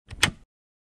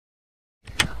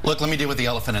Look, let me deal with the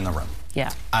elephant in the room.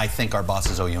 Yeah. I think our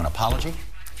bosses owe you an apology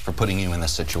for putting you in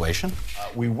this situation.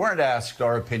 We weren't asked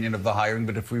our opinion of the hiring,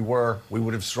 but if we were, we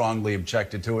would have strongly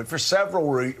objected to it for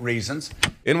several reasons.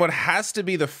 In what has to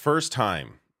be the first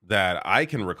time that I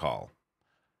can recall,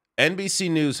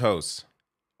 NBC News hosts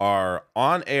are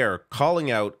on air calling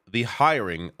out the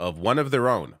hiring of one of their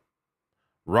own.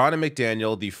 Ronna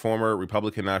McDaniel, the former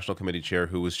Republican National Committee chair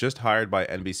who was just hired by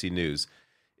NBC News,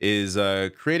 is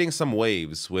creating some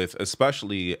waves with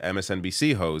especially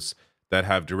MSNBC hosts that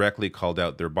have directly called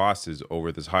out their bosses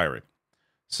over this hiring.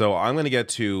 So I'm going to get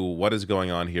to what is going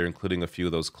on here, including a few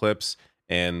of those clips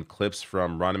and clips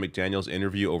from Ronna McDaniel's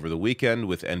interview over the weekend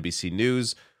with NBC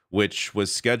News, which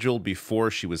was scheduled before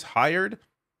she was hired.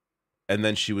 And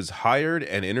then she was hired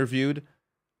and interviewed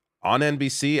on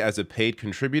NBC as a paid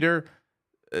contributor.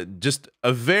 Just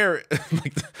a very,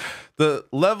 like, the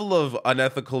level of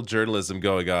unethical journalism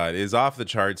going on is off the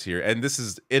charts here. And this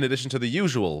is in addition to the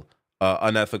usual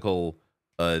unethical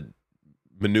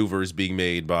maneuvers being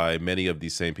made by many of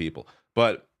these same people.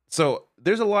 But so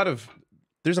there's an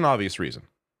obvious reason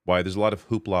why there's a lot of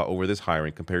hoopla over this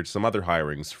hiring compared to some other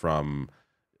hirings from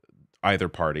either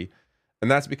party.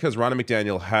 And that's because Ronna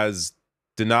McDaniel has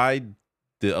denied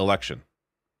the election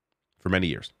for many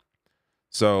years.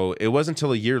 So it wasn't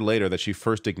until a year later that she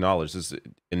first acknowledged this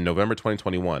in November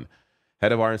 2021.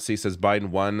 Head of RNC says Biden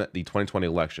won the 2020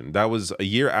 election. That was a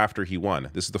year after he won.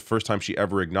 This is the first time she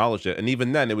ever acknowledged it. And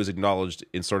even then, it was acknowledged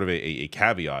in sort of a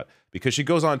caveat, because she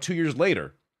goes on 2 years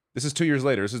later. This is 2 years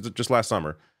later. This is just last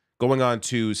summer, going on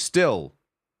to still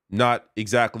not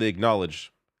exactly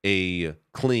acknowledge a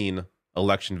clean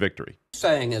election victory.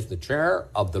 Saying as the chair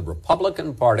of the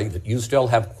Republican Party that you still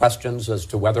have questions as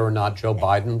to whether or not Joe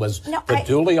Biden was the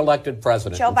duly elected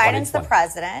president. Joe Biden's the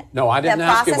president. No, I didn't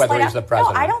ask you whether he's the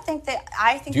president. No, I don't think that.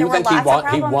 I think Do you there think were lots of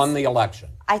problems. He won the election?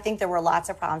 I think there were lots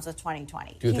of problems with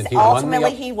 2020. Do you think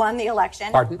he won the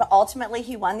election. Pardon? But ultimately,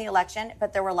 he won the election.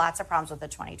 But there were lots of problems with the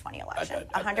 2020 election.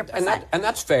 100%. And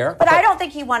that's fair. But I don't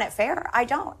think he won it fair. I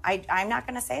don't. I'm not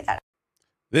going to say that.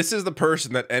 This is the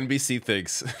person that NBC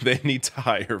thinks they need to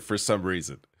hire for some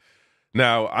reason.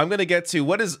 Now, I'm going to get to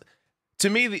what is, to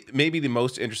me, maybe the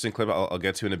most interesting clip I'll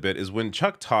get to in a bit is when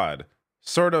Chuck Todd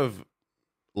sort of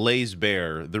lays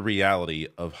bare the reality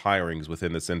of hirings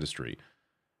within this industry.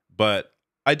 But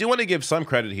I do want to give some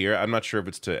credit here. I'm not sure if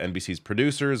it's to NBC's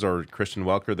producers or Christian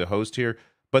Welker, the host here,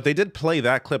 but they did play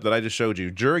that clip that I just showed you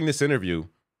during this interview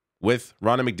with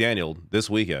Ronna McDaniel this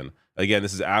weekend. Again,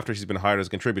 this is after she's been hired as a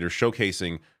contributor,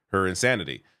 showcasing her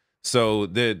insanity. So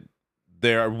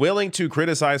they're willing to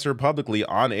criticize her publicly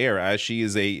on air as she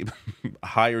is a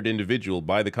hired individual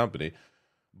by the company.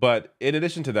 But in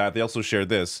addition to that, they also shared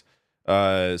this. So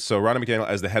Ronna McDaniel,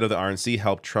 as the head of the RNC,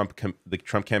 helped the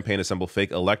Trump campaign assemble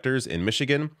fake electors in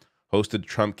Michigan, hosted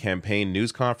Trump campaign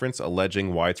news conference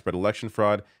alleging widespread election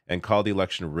fraud, and called the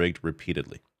election rigged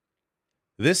repeatedly.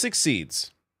 This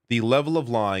exceeds the level of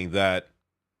lying that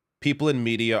people in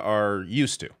media are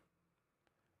used to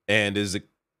and is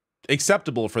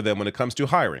acceptable for them when it comes to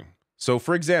hiring. So,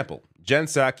 for example, Jen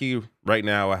Psaki right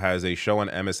now has a show on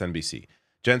MSNBC.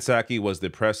 Jen Psaki was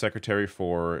the press secretary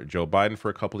for Joe Biden for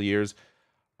a couple of years.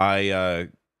 I,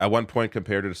 at one point,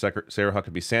 compared her to Sarah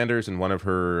Huckabee Sanders in one of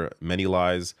her many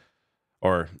lies,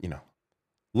 or,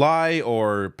 lie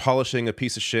or polishing a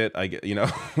piece of shit.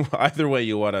 Either way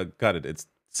you want to cut it, it's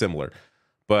similar.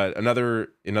 But another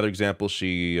example,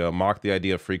 she mocked the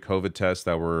idea of free COVID tests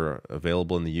that were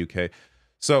available in the UK.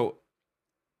 So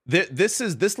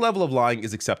this level of lying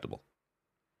is acceptable.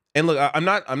 And look, I'm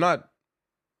not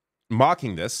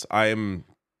mocking this. I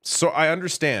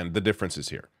understand the differences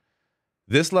here.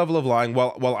 This level of lying,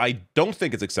 while I don't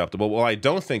think it's acceptable, while I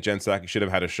don't think Jen Psaki should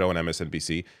have had a show on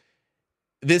MSNBC,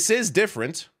 this is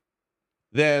different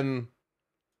than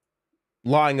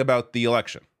lying about the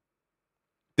election.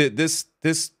 This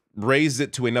raised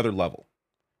it to another level.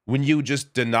 When you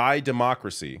just deny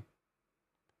democracy,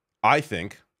 I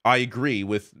agree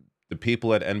with the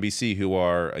people at NBC who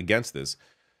are against this,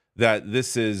 that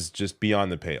this is just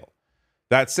beyond the pale.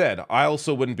 That said, I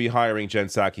also wouldn't be hiring Jen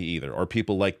Psaki either, or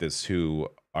people like this who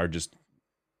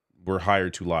were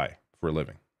hired to lie for a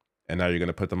living. And now you're going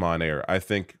to put them on air. I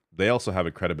think they also have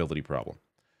a credibility problem.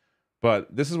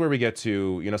 But this is where we get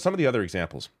to, some of the other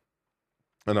examples.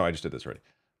 Oh, no, I just did this already.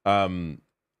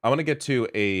 I want to get to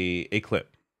a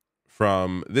clip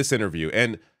from this interview.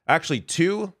 And actually,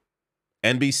 to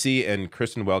NBC and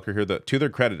Kristen Welker here, to their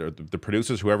credit, or the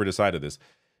producers, whoever decided this,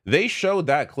 they showed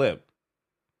that clip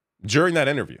during that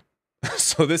interview.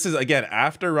 So this is, again,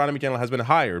 after Ronna McDaniel has been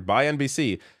hired by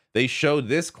NBC. They showed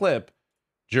this clip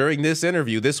during this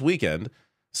interview this weekend.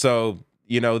 So,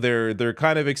 they're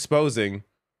kind of exposing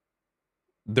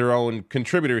their own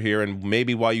contributor here, and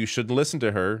maybe why you shouldn't listen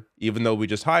to her, even though we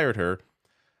just hired her.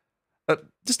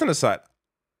 Just an aside,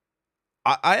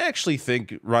 I actually think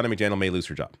Ronna McDaniel may lose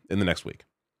her job in the next week.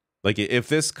 Like, if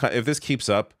this keeps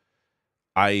up,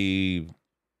 NBC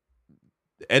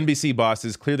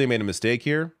bosses clearly made a mistake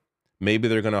here. Maybe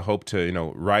they're going to hope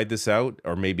to, ride this out,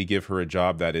 or maybe give her a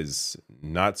job that is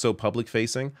not so public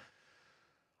facing.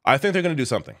 I think they're going to do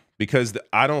something, because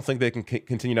I don't think they can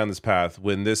continue down this path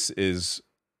when this is,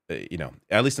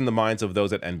 at least in the minds of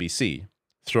those at NBC,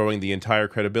 throwing the entire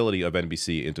credibility of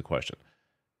NBC into question.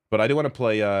 But I do want to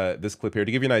play this clip here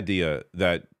to give you an idea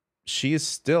that she is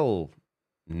still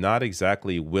not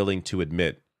exactly willing to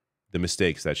admit the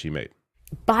mistakes that she made.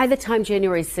 By the time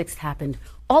January 6th happened,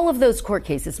 all of those court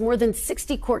cases, more than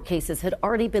 60 court cases, had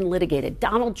already been litigated.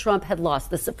 Donald Trump had lost.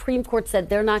 The Supreme Court said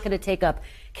they're not going to take up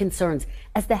concerns.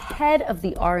 As the head of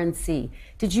the RNC,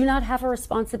 did you not have a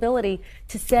responsibility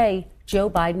to say Joe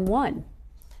Biden won?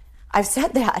 I've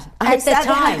said that.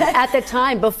 At the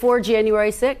time, before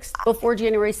January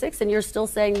 6th, and you're still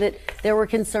saying that there were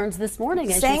concerns this morning.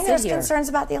 Saying there's concerns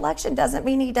about the election doesn't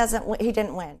mean he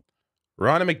didn't win.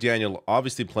 Ronna McDaniel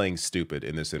obviously playing stupid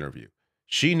in this interview.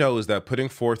 She knows that putting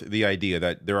forth the idea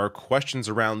that there are questions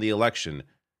around the election,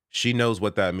 she knows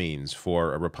what that means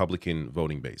for a Republican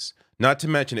voting base. Not to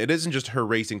mention, it isn't just her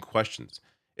raising questions.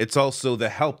 It's also the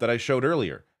help that I showed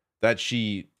earlier, that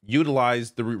she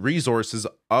utilized the resources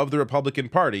of the Republican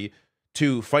Party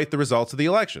to fight the results of the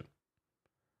election.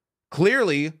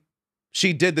 Clearly,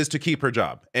 she did this to keep her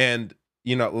job. And,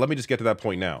 let me just get to that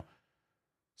point now.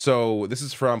 So this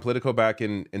is from Politico back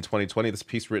in 2020. This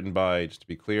piece written by, just to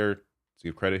be clear, to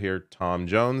give credit here, Tom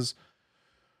Jones,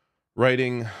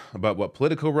 writing about what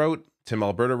Politico wrote. Tim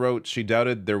Alberta wrote, she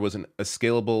doubted there was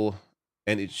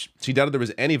she doubted there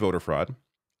was any voter fraud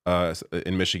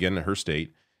in Michigan, her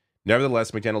state. Nevertheless,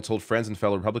 McDaniel told friends and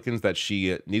fellow Republicans that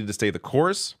she needed to stay the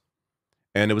course,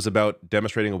 and it was about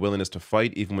demonstrating a willingness to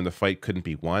fight even when the fight couldn't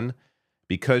be won,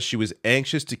 because she was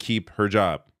anxious to keep her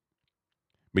job.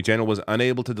 McDaniel was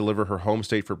unable to deliver her home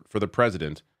state for the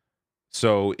president,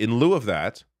 so in lieu of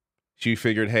that, she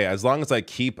figured, hey, as long as I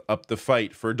keep up the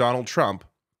fight for Donald Trump,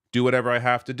 do whatever I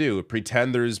have to do,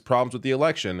 pretend there's problems with the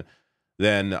election,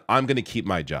 then I'm going to keep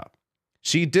my job.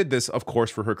 She did this, of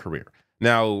course, for her career.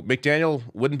 Now, McDaniel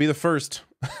wouldn't be the first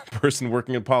person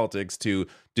working in politics to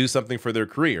do something for their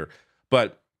career.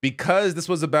 But because this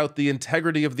was about the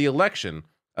integrity of the election,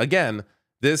 again,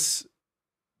 this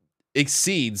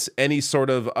exceeds any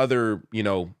sort of other,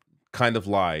 kind of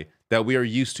lie that we are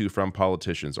used to from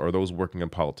politicians or those working in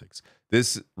politics.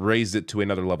 This raised it to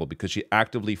another level because she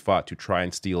actively fought to try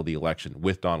and steal the election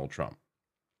with Donald Trump.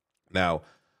 Now,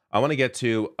 I want to get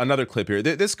to another clip here.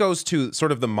 This goes to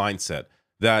sort of the mindset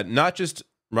that not just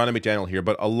Ronna McDaniel here,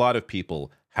 but a lot of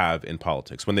people have in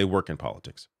politics when they work in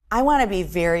politics. I want to be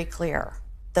very clear.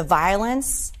 The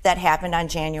violence that happened on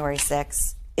January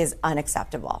 6th is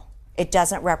unacceptable. It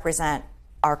doesn't represent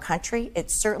our country. It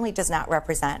certainly does not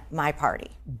represent my party.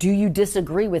 Do you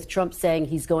disagree with Trump saying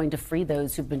he's going to free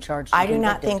those who've been charged? I do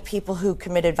not think people who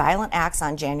committed violent acts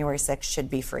on January 6th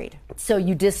should be freed. So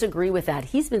you disagree with that?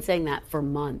 He's been saying that for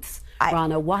months.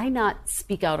 Ronna, why not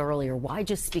speak out earlier? Why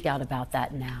just speak out about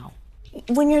that now?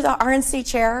 When you're the RNC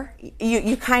chair,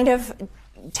 you kind of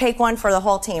take one for the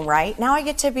whole team, right? Now I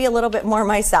get to be a little bit more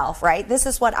myself, right? This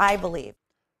is what I believe.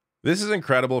 This is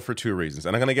incredible for two reasons.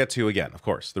 And I'm going to get to, again, of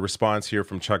course, the response here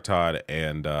from Chuck Todd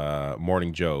and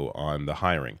Morning Joe on the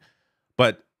hiring.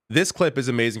 But this clip is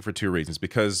amazing for two reasons.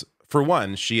 Because, for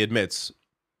one, she admits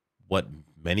what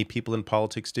many people in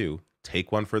politics do,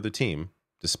 take one for the team,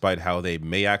 despite how they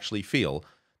may actually feel.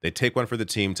 They take one for the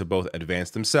team to both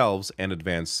advance themselves and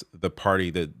advance the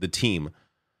party, the team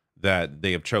that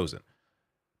they have chosen.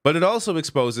 But it also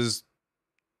exposes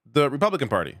the Republican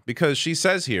Party, because she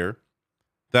says here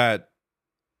that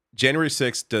January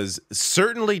 6th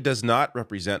certainly does not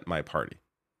represent my party.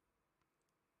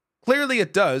 Clearly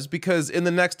it does, because in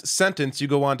the next sentence you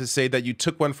go on to say that you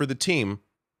took one for the team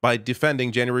by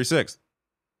defending January 6th.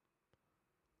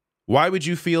 Why would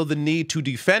you feel the need to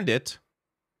defend it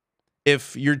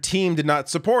if your team did not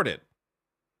support it?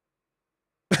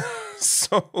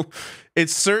 So it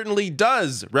certainly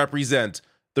does represent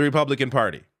the Republican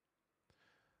Party.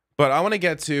 But I want to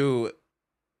get to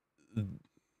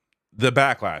the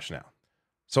backlash now.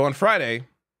 So on Friday,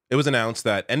 it was announced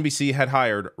that NBC had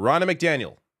hired Ronna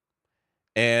McDaniel,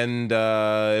 and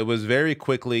it was very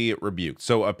quickly rebuked.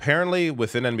 So apparently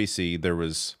within NBC, there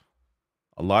was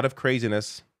a lot of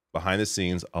craziness behind the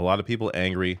scenes, a lot of people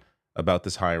angry about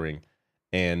this hiring,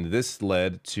 and this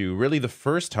led to really the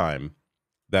first time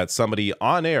that somebody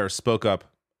on air spoke up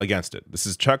against it. This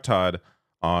is Chuck Todd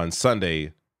on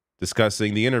Sunday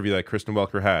discussing the interview that Kristen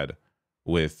Welker had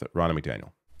with Ronna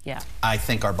McDaniel. Yeah. I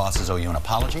think our bosses owe you an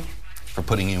apology for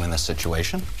putting you in this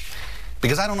situation,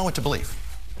 because I don't know what to believe.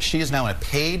 She is now a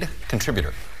paid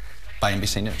contributor by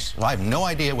NBC News. So I have no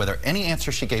idea whether any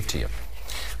answer she gave to you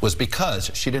was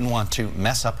because she didn't want to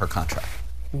mess up her contract.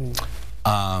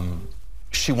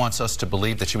 She wants us to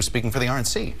believe that she was speaking for the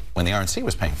RNC when the RNC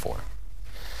was paying for her.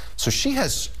 So she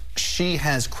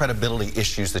has credibility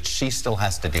issues that she still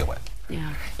has to deal with.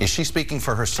 Yeah. Is she speaking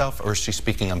for herself, or is she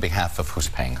speaking on behalf of who's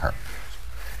paying her?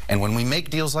 And when we make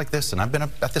deals like this, and I've been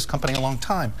at this company a long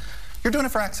time, you're doing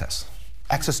it for access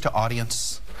to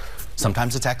audience.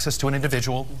 Sometimes it's access to an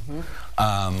individual,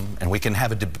 and we can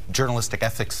have a journalistic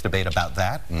ethics debate about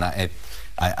that. And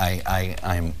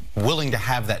I'm willing to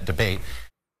have that debate.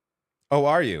 Oh,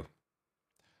 are you?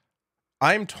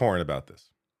 I'm torn about this.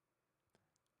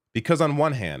 Because on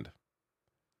one hand,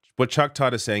 what Chuck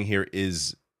Todd is saying here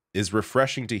is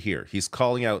refreshing to hear. He's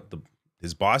calling out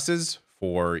his bosses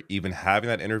for even having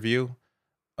that interview,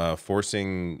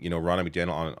 forcing Ronna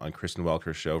McDaniel on Kristen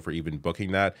Welker's show for even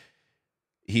booking that.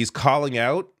 He's calling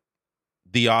out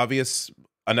the obvious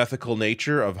unethical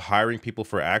nature of hiring people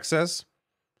for access,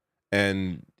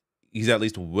 and he's at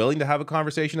least willing to have a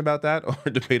conversation about that or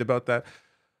a debate about that.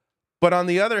 But on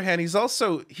the other hand,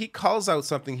 he calls out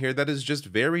something here that is just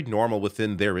very normal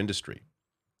within their industry.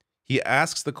 He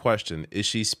asks the question, is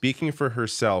she speaking for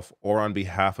herself or on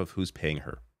behalf of who's paying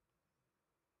her?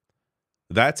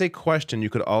 That's a question you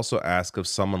could also ask of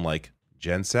someone like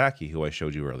Jen Psaki, who I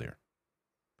showed you earlier.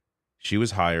 She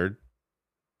was hired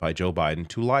by Joe Biden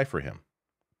to lie for him,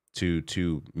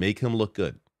 to make him look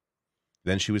good.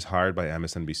 Then she was hired by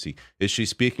MSNBC. Is she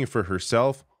speaking for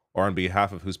herself or on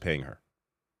behalf of who's paying her?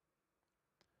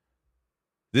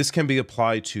 This can be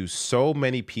applied to so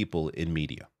many people in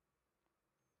media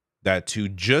that to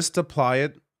just apply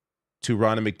it to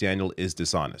Ronna McDaniel is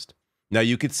dishonest. Now,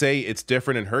 you could say it's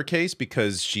different in her case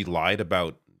because she lied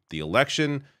about the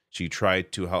election. She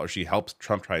helped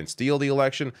Trump try and steal the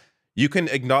election. You can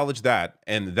acknowledge that,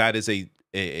 and that is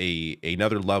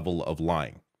another level of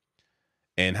lying,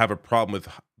 and have a problem with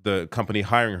the company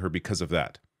hiring her because of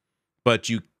that. But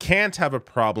you can't have a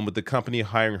problem with the company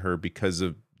hiring her because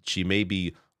of she may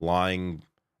be lying,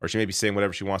 or she may be saying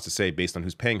whatever she wants to say based on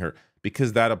who's paying her,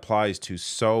 because that applies to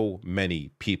so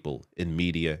many people in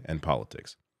media and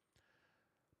politics.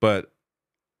 But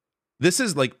this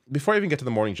is like, before I even get to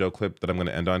the Morning Joe clip that I'm going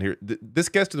to end on here, this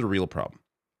gets to the real problem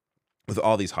with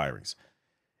all these hirings,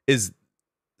 is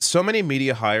so many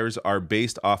media hires are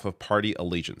based off of party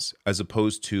allegiance as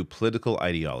opposed to political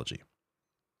ideology.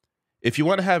 If you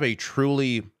want to have a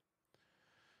truly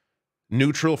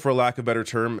neutral, for lack of a better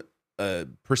term,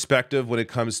 perspective when it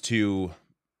comes to,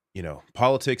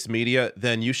 politics, media,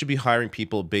 then you should be hiring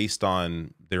people based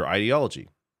on their ideology,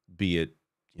 be it,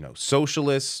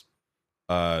 socialists,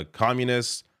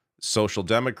 communists, social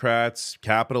democrats,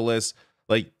 capitalists,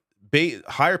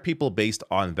 hire people based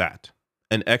on that,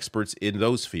 and experts in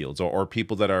those fields, or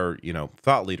people that are,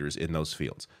 thought leaders in those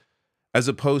fields, as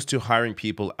opposed to hiring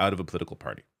people out of a political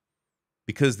party.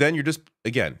 Because then you're just,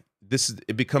 again,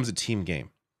 it becomes a team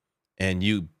game. And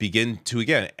you begin to,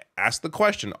 again, ask the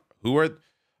question,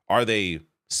 are they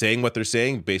saying what they're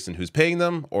saying based on who's paying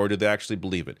them, or do they actually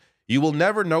believe it? You will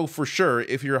never know for sure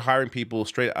if you're hiring people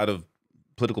straight out of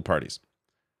political parties.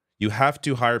 You have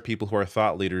to hire people who are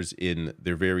thought leaders in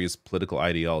their various political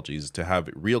ideologies to have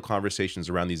real conversations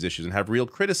around these issues and have real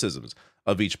criticisms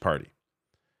of each party.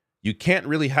 You can't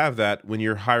really have that when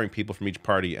you're hiring people from each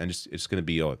party and it's going to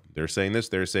be, they're saying this,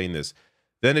 they're saying this.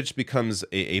 Then it just becomes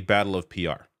a battle of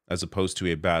PR as opposed to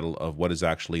a battle of what is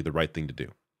actually the right thing to do.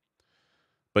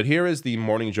 But here is the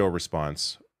Morning Joe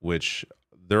response, which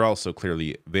they're also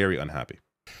clearly very unhappy.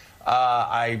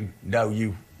 I know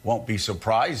you won't be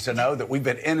surprised to know that we've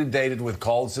been inundated with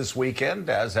calls this weekend,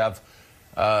 as have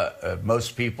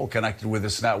most people connected with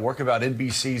this network, about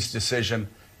NBC's decision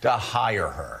to hire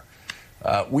her.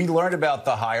 We learned about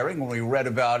the hiring when we read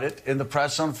about it in the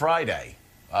press on Friday.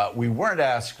 We weren't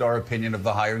asked our opinion of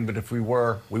the hiring, but if we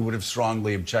were, we would have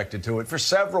strongly objected to it for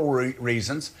several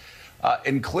reasons,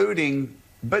 including,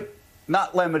 but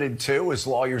not limited to, as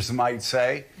lawyers might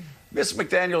say, Ms.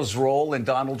 McDaniel's role in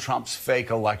Donald Trump's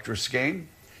fake elector scheme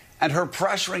and her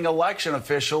pressuring election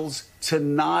officials to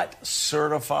not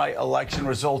certify election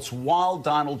results while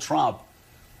Donald Trump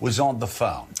was on the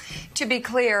phone. To be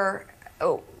clear,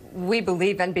 we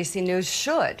believe NBC News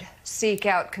should seek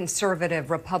out conservative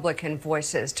Republican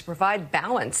voices to provide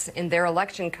balance in their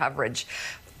election coverage.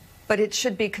 But it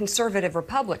should be conservative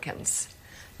Republicans,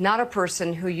 not a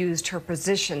person who used her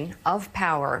position of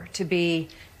power to be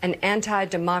an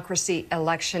anti-democracy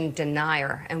election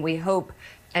denier. And we hope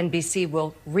NBC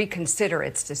will reconsider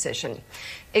its decision.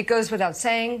 It goes without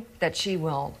saying that she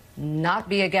will not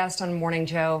be a guest on Morning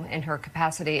Joe in her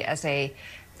capacity as a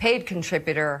paid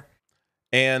contributor.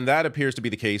 And that appears to be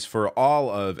the case for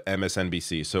all of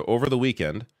MSNBC. So over the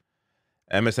weekend,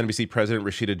 MSNBC President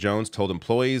Rashida Jones told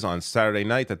employees on Saturday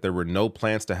night that there were no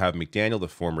plans to have McDaniel, the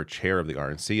former chair of the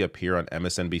RNC, appear on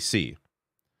MSNBC.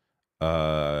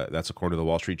 That's according to the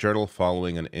Wall Street Journal,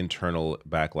 following an internal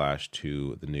backlash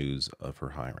to the news of her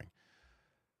hiring.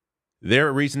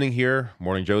 Their reasoning here,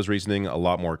 Morning Joe's reasoning, a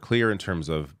lot more clear in terms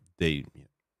of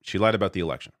she lied about the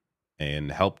election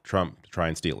and helped Trump to try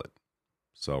and steal it.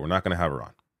 So we're not going to have her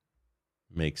on.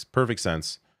 Makes perfect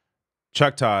sense.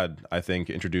 Chuck Todd, I think,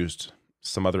 introduced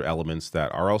some other elements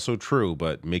that are also true,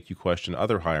 but make you question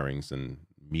other hirings and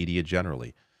media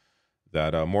generally.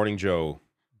 That Morning Joe,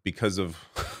 because of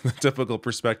the typical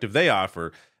perspective they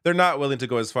offer, they're not willing to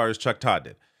go as far as Chuck Todd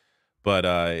did. But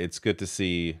it's good to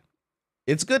see.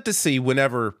 It's good to see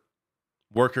whenever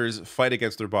workers fight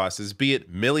against their bosses, be it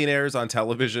millionaires on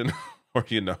television or,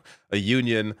 a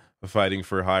union fighting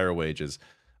for higher wages.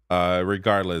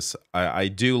 Regardless, I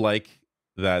do like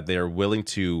that they're willing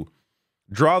to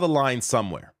draw the line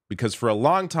somewhere, because for a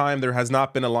long time there has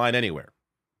not been a line anywhere.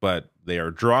 But they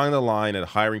are drawing the line at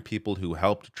hiring people who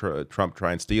helped Trump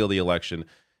try and steal the election.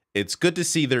 It's good to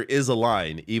see there is a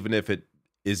line, even if it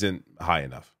isn't high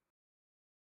enough.